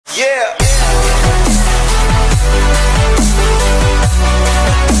Yeah.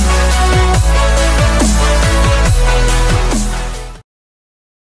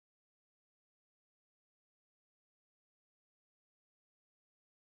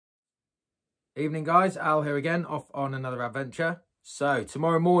 Evening guys, Al here again, off on another adventure. So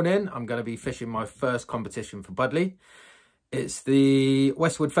tomorrow morning I'm going to be fishing my first competition for Budley. It's the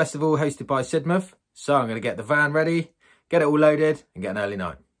WESTWARD Festival hosted by Sidmouth. So I'm going to get the van ready, get it all loaded and get an early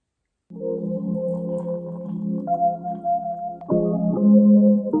night.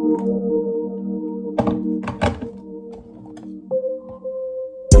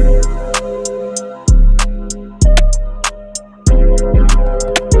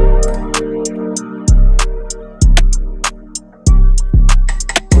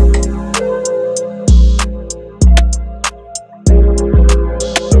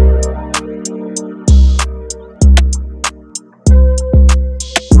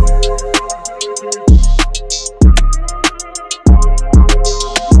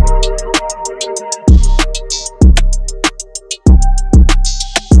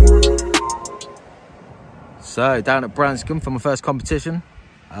 So down at Branscombe for my first competition,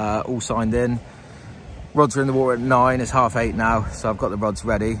 all signed in. Rods are in the water at 9, it's 8:30 now, so I've got the rods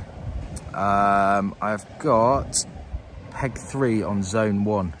ready. I've got peg 3 on zone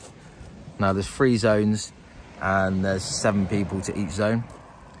 1. Now there's 3 zones and there's 7 people to each zone.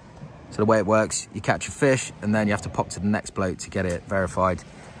 So the way it works, you catch a fish and then you have to pop to the next bloke to get it verified.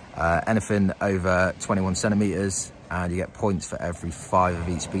 Anything over 21 centimetres and you get points for every 5 of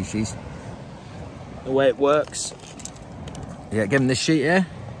each species. The way it works, yeah, give them this sheet here.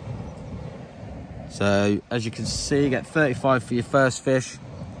 So as you can see, you get 35 for your first fish,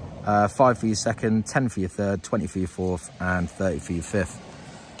 5 for your second, 10 for your third, 20 for your fourth and 30 for your fifth.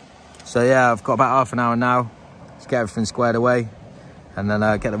 So yeah, I've got about half an hour now to get everything squared away and then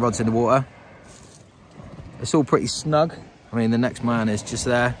get the rods in the water. It's all pretty snug. I mean, the next man is just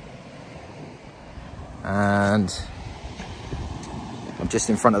there and I'm just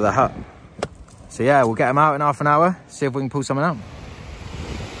in front of the hut. So yeah, we'll get them out in half an hour, see if we can pull something out.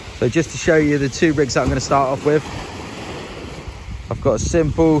 So just to show you the 2 rigs that I'm going to start off with. I've got a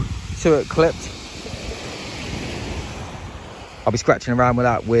simple 2-hook clipped. I'll be scratching around with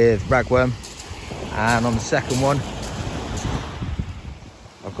that with ragworm. And on the second one,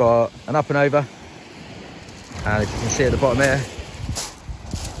 I've got an up and over. And as you can see at the bottom here,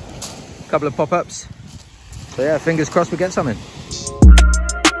 a couple of pop-ups. So yeah, fingers crossed we get something.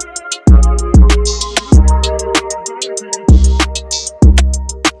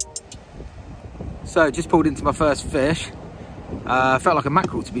 So just pulled into my first fish. Felt like a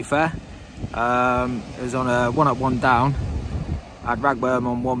mackerel, to be fair. It was on a 1 up 1 down. I had ragworm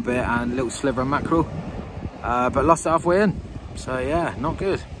on 1 bit and a little sliver of mackerel, but lost it halfway in. So yeah, not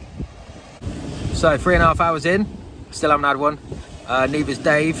good. So 3.5 hours in, still haven't had one. Neither's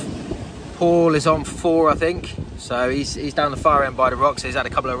Dave. Paul is on 4, I think. So he's down the far end by the rocks. So he's had a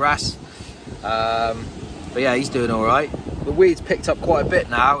couple of wrasse. But yeah, he's doing all right. The weed's picked up quite a bit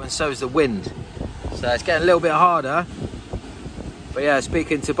now, and so is the wind. So it's getting a little bit harder. But yeah,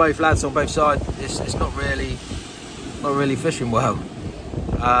 speaking to both lads on both sides, it's not really fishing well.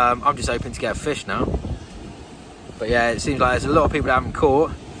 I'm just hoping to get a fish now. But yeah, it seems like there's a lot of people that haven't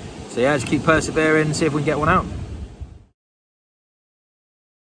caught. So yeah, just keep persevering and see if we can get one out.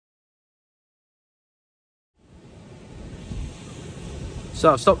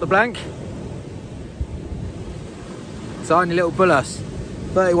 So I've stopped the blank. Tiny little bullace.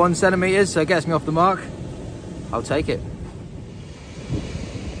 31 centimetres, so it gets me off the mark. I'll take it.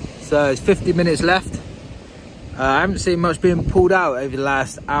 So it's 50 minutes left. I haven't seen much being pulled out over the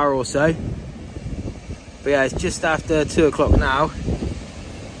last hour or so. But yeah, it's just after 2 o'clock now.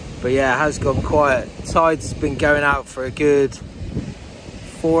 But yeah, it has gone quiet. Tide's been going out for a good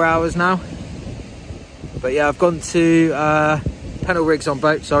 4 hours now. But yeah, I've gone to pennel rigs on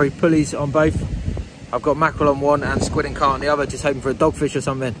both, pulleys on both. I've got mackerel on 1 and squid and carp on the other, just hoping for a dogfish or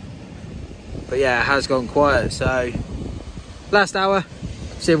something. But yeah, it has gone quiet. So last hour,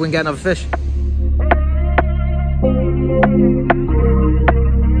 see if we can get another fish.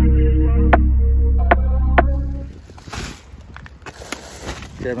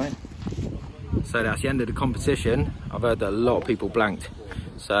 Yeah, mate. So that's the end of the competition. I've heard that a lot of people blanked.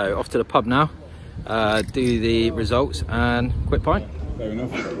 So off to the pub now, do the results and quick pint. Fair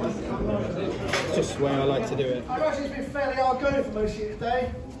enough. It's just the way I like to do it. I've actually been fairly hard going for most of you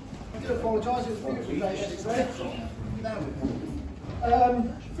today. I do apologise, it was a beautiful day yesterday.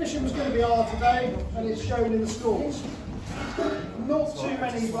 Fishing was going to be hard today, and it's shown in the scores. Not too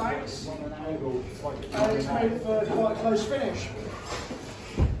many blanks, and it's made for quite a close finish.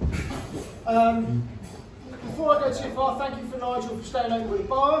 Before I go too far, thank you for Nigel for staying over with the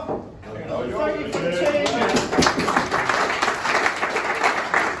bar. Thank you for the team.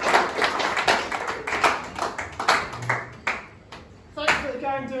 Thank you for the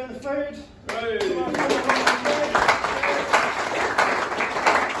gang doing the food.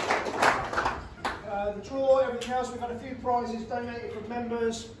 The draw, everything else, we've had a few prizes donated from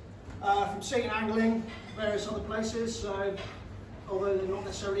members, from Seaton Angling, various other places, so although they're not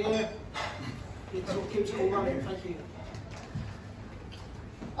necessarily here, it sort of keeps it all running, thank you.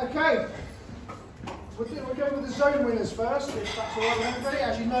 Okay, we'll go with the zone winners first, if that's all right with everybody.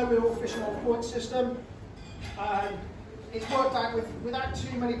 As you know, we're all fishing on a point system. It's worked out without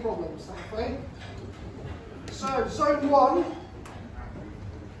too many problems, thankfully. So, zone 1,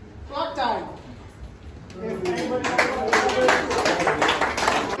 black down. If anybody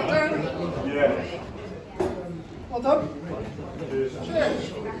yeah. Well done. Cheers.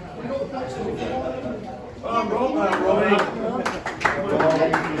 Cheers. We got the points in before.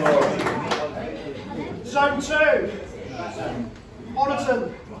 Zone 2. Oniton.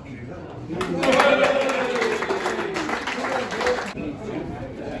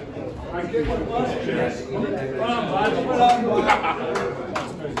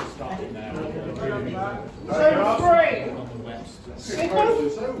 Zone 3. Seaton.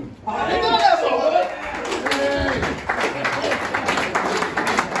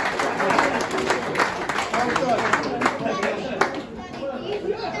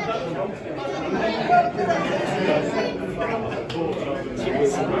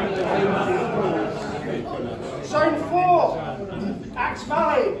 Zone 4. Axe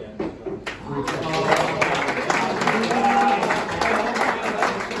Valley.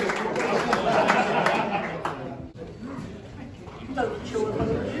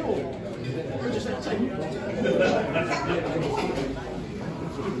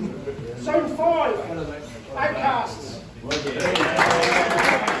 Zone 5. Outcasts.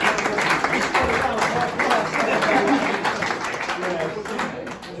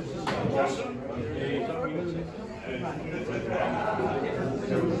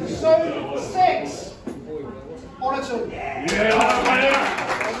 Zone 6. Oniton.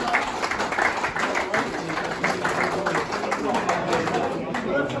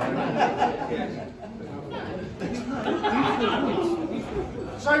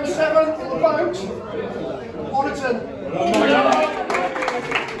 Zone 7, the boat, Oniton.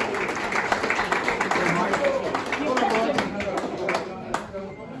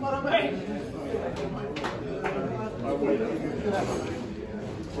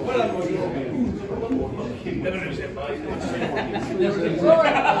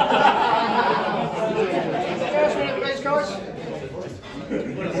 First minute, please, guys.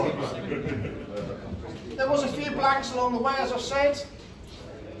 There was a few blanks along the way, as I've said.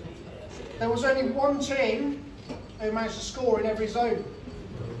 There was only one team who managed to score in every zone.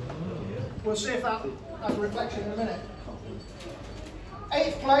 We'll see if that has a reflection in a minute.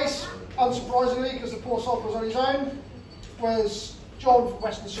 8th place, unsurprisingly, because the poor sod was on his own, was John from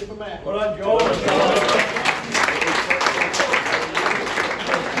Western Supermare. Well done, John.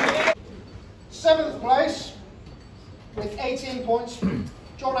 7th place, with 18 points.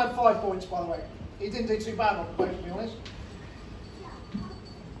 John had 5 points, by the way. He didn't do too bad on the boat, to be honest.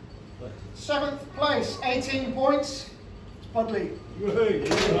 7th place, 18 points. It's Budley.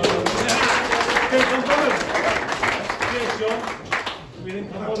 Cheers, John. We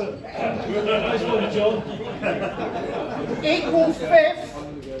didn't come on it. Nice one, John. Equal 5th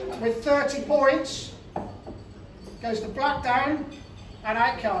with 30 points goes to Blackdown and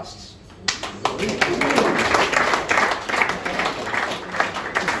Outcasts.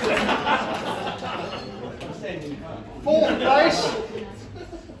 4th place,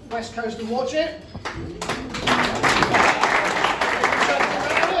 West Coast and Watch It.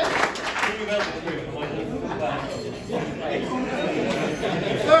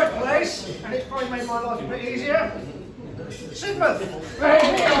 3rd place, and it's probably made my life a bit easier, Sidmouth.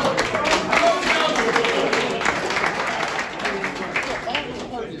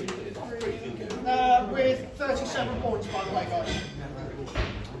 With 37 points, by the way, guys.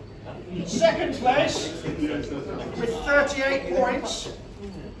 2nd place, with 38 points,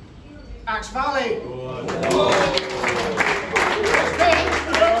 Axe Valley.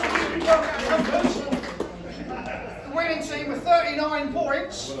 The winning team with 39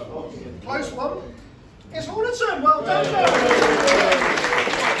 points, close one, is Oniton. Well done,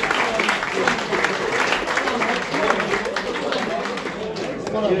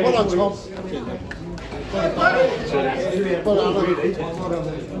 Well done, Tom. Well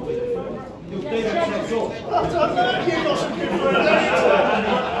done, you got some good work.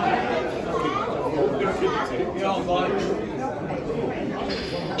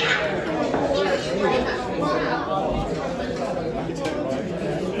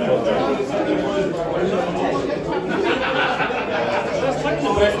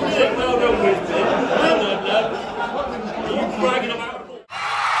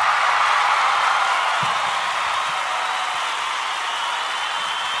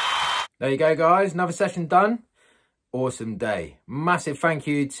 there you go, guys. Another session done. Awesome day. Massive thank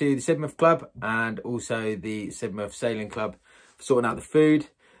you to the Sidmouth Club and also the Sidmouth Sailing Club for sorting out the food.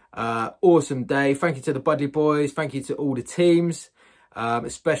 Awesome day. Thank you to the Budley boys. Thank you to all the teams,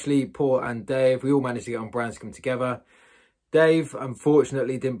 especially Paul and Dave. We all managed to get on Branscombe together. Dave,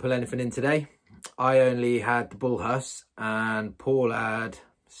 unfortunately, didn't pull anything in today. I only had the bull huss and Paul had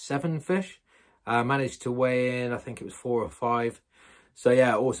 7 fish. Managed to weigh in, I think it was 4 or 5. So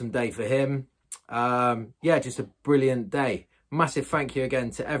yeah, awesome day for him. Yeah, just a brilliant day. Massive thank you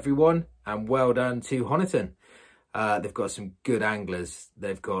again to everyone and well done to Honiton. They've got some good anglers.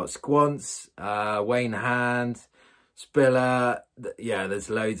 They've got Squants, Wayne Hand, Spiller. Yeah, there's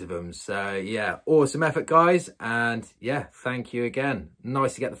loads of them. So yeah, awesome effort, guys. And yeah, thank you again.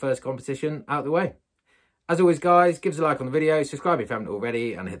 Nice to get the first competition out of the way. As always, guys, give us a like on the video, subscribe if you haven't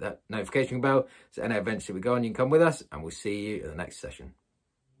already, and hit that notification bell so any adventure we go on, you can come with us, and we'll see you in the next session.